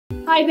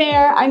Hi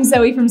there, I'm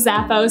Zoe from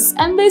Zappos,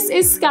 and this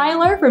is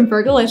Skylar from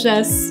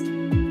Fergalicious.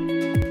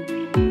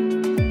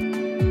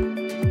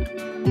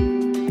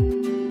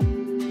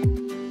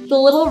 The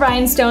little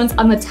rhinestones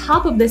on the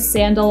top of this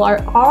sandal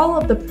are all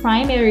of the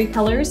primary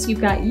colors.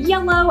 You've got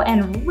yellow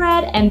and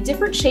red and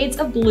different shades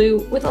of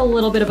blue with a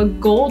little bit of a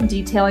gold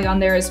detailing on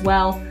there as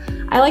well.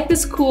 I like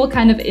this cool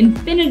kind of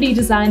infinity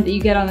design that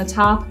you get on the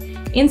top.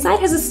 Inside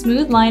has a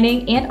smooth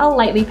lining and a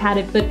lightly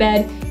padded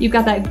footbed. You've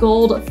got that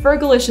gold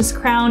Fergalicious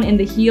crown in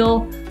the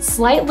heel,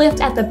 slight lift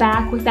at the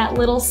back with that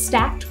little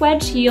stacked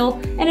wedge heel,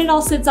 and it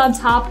all sits on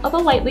top of a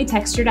lightly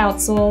textured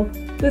outsole.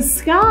 The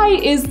sky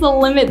is the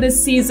limit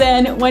this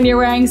season when you're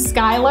wearing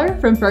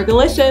Skylar from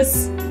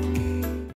Fergalicious.